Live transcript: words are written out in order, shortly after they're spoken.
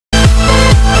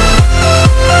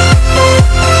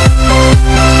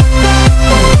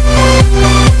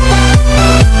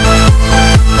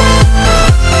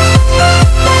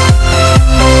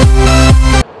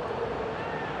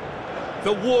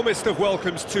warmest of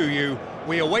welcomes to you.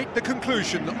 We await the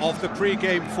conclusion of the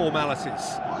pre-game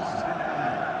formalities.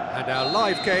 And our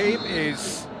live game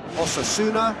is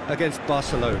Osasuna against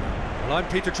Barcelona. Well, I'm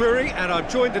Peter Drury, and I'm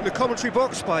joined in the commentary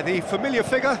box by the familiar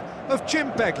figure of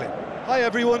Jim Beglin. Hi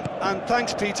everyone, and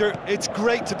thanks Peter, it's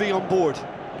great to be on board.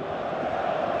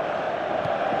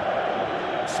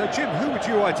 So Jim, who would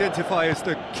you identify as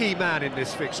the key man in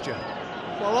this fixture?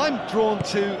 Well, I'm drawn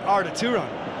to Arda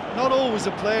Turan. Not always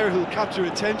a player who'll capture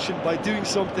attention by doing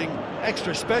something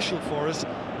extra special for us,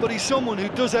 but he's someone who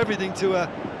does everything to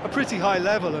a pretty high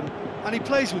level, and he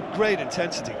plays with great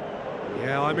intensity.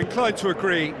 Yeah, I'm inclined to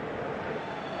agree.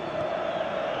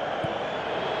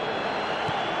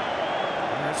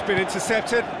 It's been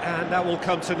intercepted, and that will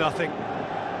come to nothing.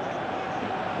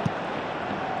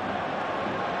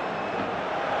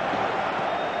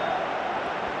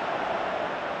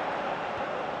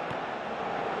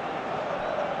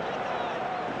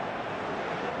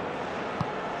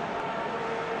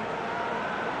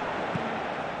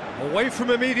 Away from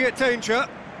immediate danger.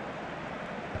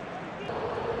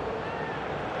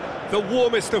 The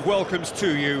warmest of welcomes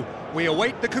to you. We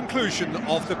await the conclusion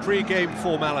of the pre-game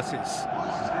formalities.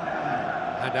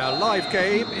 And our live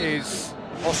game is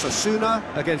Osasuna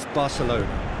against Barcelona.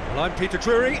 Well, I'm Peter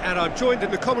Drury, and I'm joined in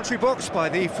the commentary box by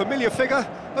the familiar figure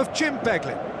of Jim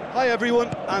Beglin. Hi everyone,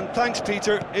 and thanks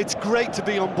Peter, it's great to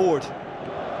be on board.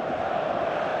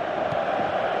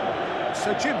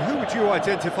 So Jim, who would you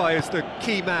identify as the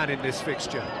key man in this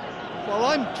fixture? Well,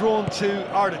 I'm drawn to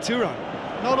Arda Turan.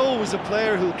 Not always a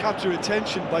player who'll capture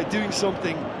attention by doing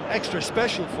something extra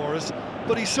special for us,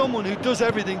 but he's someone who does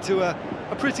everything to a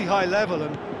pretty high level,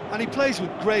 and he plays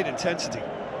with great intensity.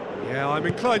 Yeah, I'm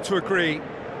inclined to agree.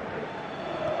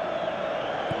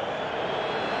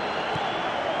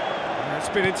 It's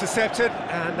been intercepted,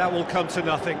 and that will come to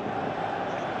nothing.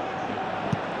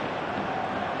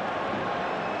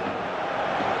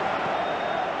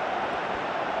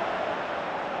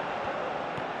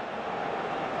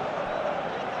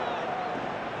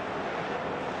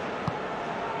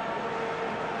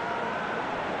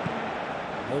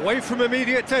 Away from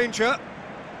immediate danger.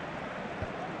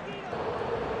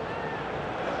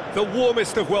 The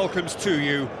warmest of welcomes to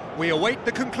you. We await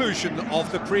the conclusion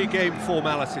of the pre-game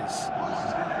formalities.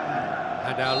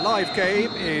 And our live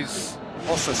game is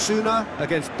Osasuna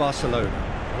against Barcelona.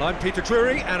 Well, I'm Peter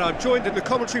Drury, and I'm joined in the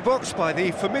commentary box by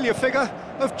the familiar figure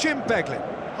of Jim Beglin.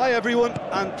 Hi everyone,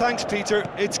 and thanks Peter,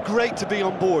 it's great to be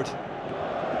on board.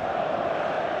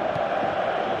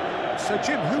 So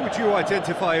Jim, who would you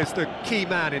identify as the key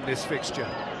man in this fixture?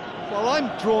 Well,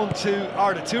 I'm drawn to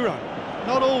Arda Turan.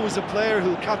 Not always a player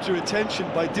who'll capture attention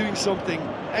by doing something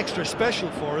extra special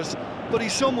for us, but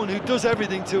he's someone who does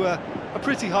everything to a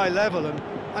pretty high level,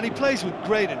 and he plays with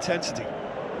great intensity.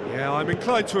 Yeah, I'm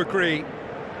inclined to agree.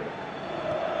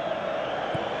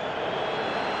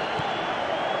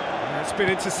 It's been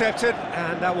intercepted,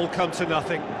 and that will come to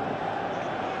nothing.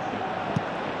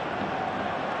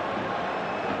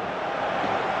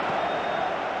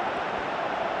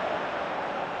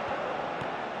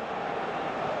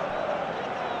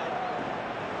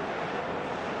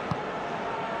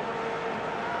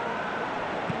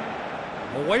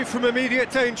 Away from immediate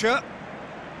danger.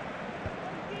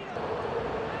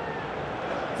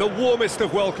 The warmest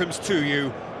of welcomes to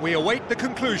you. We await the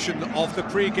conclusion of the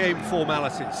pre-game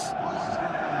formalities.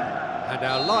 And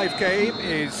our live game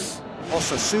is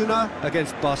Osasuna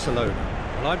against Barcelona.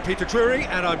 Well, I'm Peter Drury,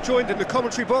 and I'm joined in the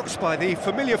commentary box by the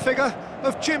familiar figure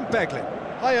of Jim Beglin.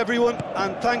 Hi everyone,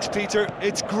 and thanks Peter,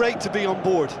 it's great to be on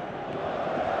board.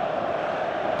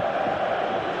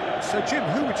 So Jim,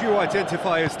 who would you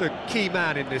identify as the key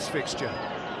man in this fixture?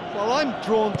 Well, I'm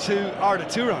drawn to Arda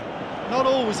Turan. Not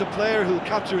always a player who'll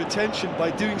capture attention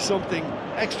by doing something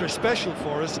extra special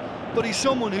for us, but he's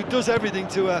someone who does everything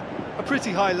to a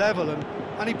pretty high level,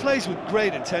 and he plays with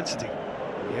great intensity.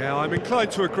 Yeah, I'm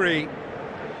inclined to agree.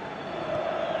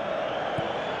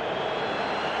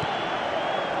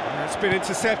 It's been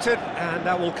intercepted, and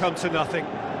that will come to nothing.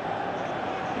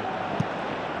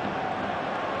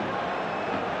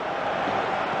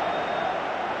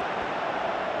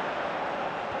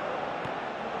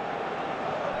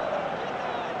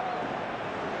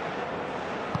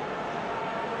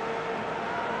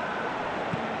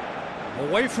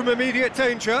 Away from immediate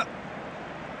danger.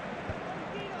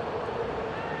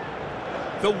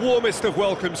 The warmest of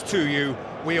welcomes to you.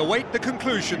 We await the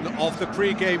conclusion of the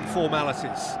pre-game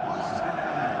formalities.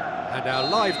 And our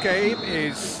live game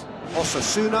is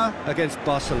Osasuna against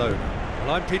Barcelona.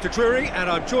 Well, I'm Peter Drury, and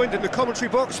I'm joined in the commentary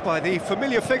box by the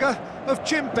familiar figure of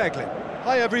Jim Beglin.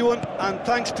 Hi everyone, and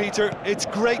thanks Peter, it's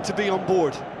great to be on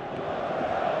board.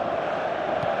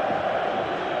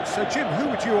 So Jim, who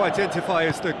would you identify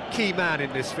as the key man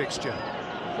in this fixture?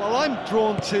 Well, I'm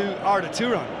drawn to Arda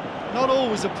Turan. Not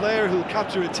always a player who'll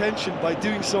capture attention by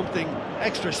doing something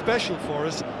extra special for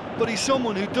us, but he's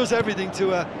someone who does everything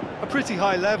to a pretty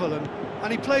high level and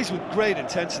he plays with great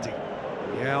intensity.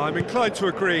 Yeah, I'm inclined to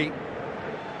agree.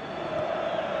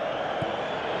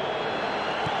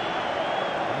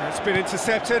 It's been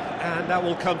intercepted, and that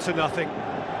will come to nothing.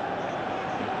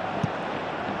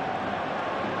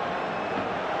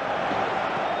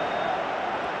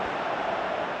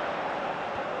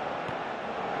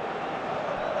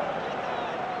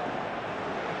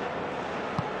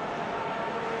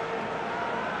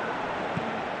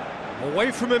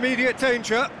 Away from immediate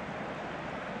danger.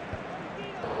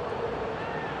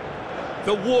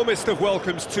 The warmest of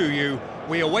welcomes to you.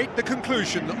 We await the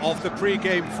conclusion of the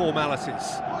pre-game formalities.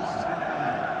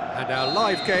 And our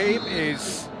live game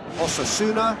is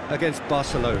Osasuna against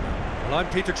Barcelona. Well, I'm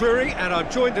Peter Drury, and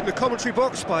I'm joined in the commentary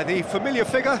box by the familiar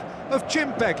figure of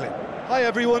Jim Beglin. Hi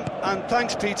everyone, and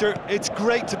thanks Peter, it's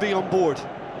great to be on board.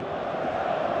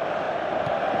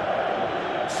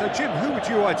 So Jim, who would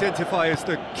you identify as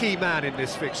the key man in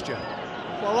this fixture?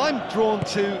 Well, I'm drawn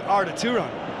to Arda Turan.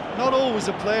 Not always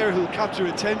a player who'll capture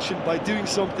attention by doing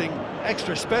something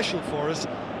extra special for us,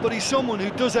 but he's someone who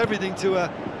does everything to a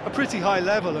pretty high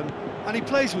level and he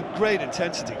plays with great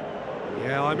intensity.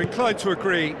 Yeah, I'm inclined to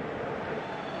agree.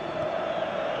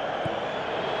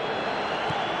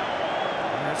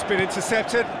 It's been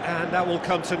intercepted, and that will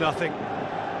come to nothing.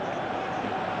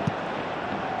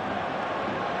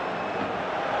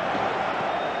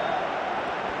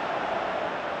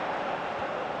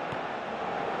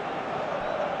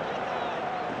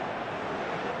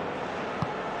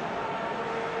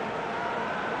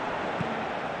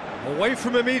 Away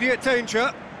from immediate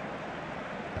danger.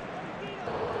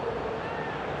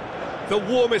 The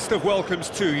warmest of welcomes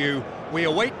to you. We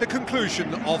await the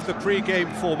conclusion of the pre-game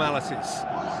formalities.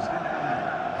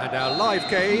 And our live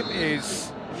game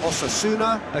is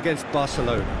Osasuna against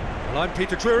Barcelona. Well, I'm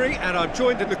Peter Drury, and I'm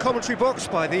joined in the commentary box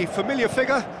by the familiar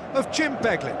figure of Jim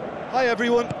Beglin. Hi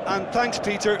everyone, and thanks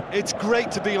Peter, it's great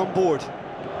to be on board.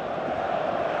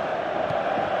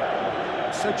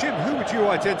 So Jim, who would you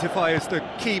identify as the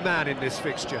key man in this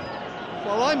fixture?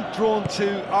 Well, I'm drawn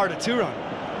to Arda Turan.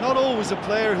 Not always a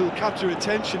player who'll capture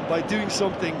attention by doing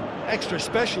something extra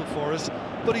special for us,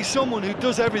 but he's someone who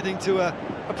does everything to a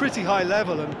pretty high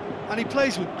level and he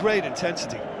plays with great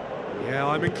intensity. Yeah,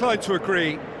 I'm inclined to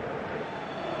agree.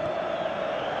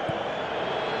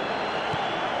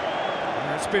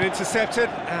 It's been intercepted,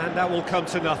 and that will come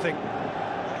to nothing.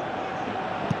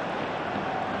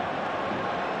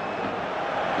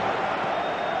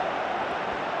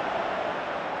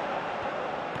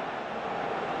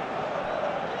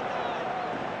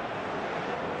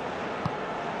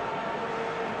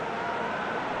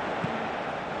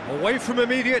 Away from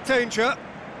immediate danger.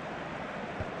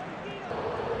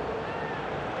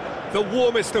 The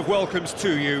warmest of welcomes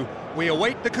to you. We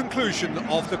await the conclusion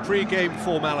of the pre-game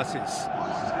formalities.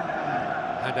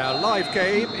 And our live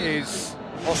game is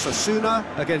Osasuna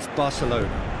against Barcelona.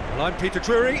 Well, I'm Peter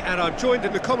Drury, and I'm joined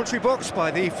in the commentary box by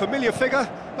the familiar figure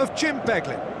of Jim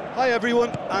Beglin. Hi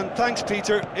everyone, and thanks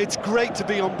Peter, it's great to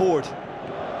be on board.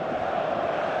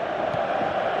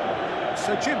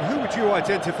 So Jim, who would you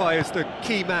identify as the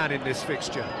key man in this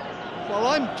fixture? Well,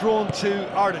 I'm drawn to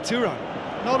Arda Turan.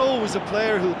 Not always a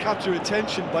player who'll capture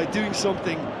attention by doing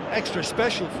something extra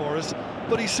special for us,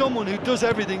 but he's someone who does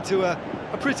everything to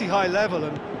a pretty high level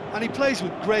and he plays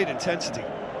with great intensity.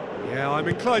 Yeah, I'm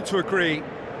inclined to agree.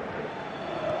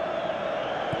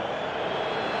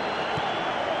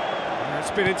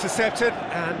 It's been intercepted,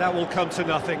 and that will come to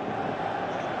nothing.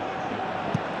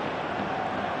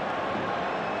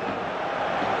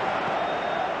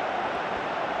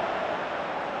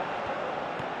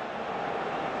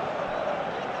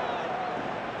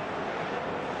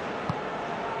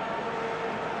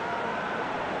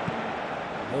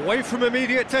 Away from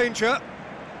immediate danger.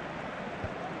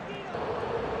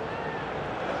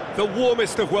 The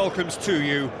warmest of welcomes to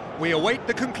you. We await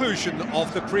the conclusion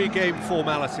of the pre-game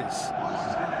formalities.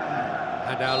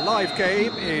 And our live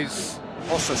game is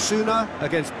Osasuna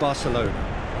against Barcelona.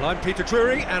 Well, I'm Peter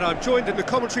Drury, and I'm joined in the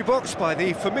commentary box by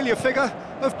the familiar figure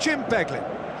of Jim Beglin.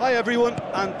 Hi everyone,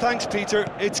 and thanks Peter,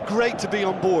 it's great to be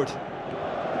on board.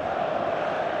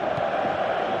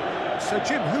 So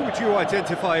Jim, who would you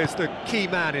identify as the key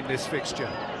man in this fixture?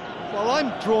 Well,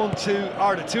 I'm drawn to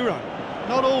Arda Turan.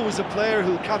 Not always a player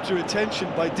who'll capture attention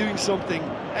by doing something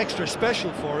extra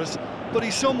special for us, but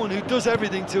he's someone who does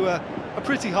everything to a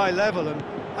pretty high level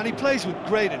and he plays with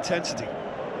great intensity.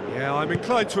 Yeah, I'm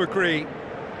inclined to agree.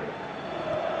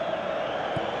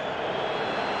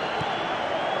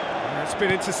 It's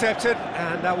been intercepted,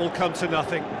 and that will come to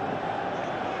nothing.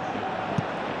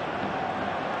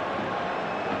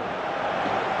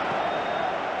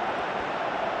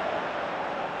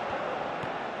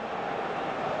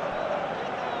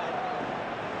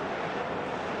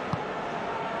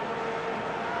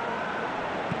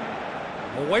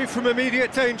 Away from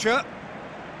immediate danger.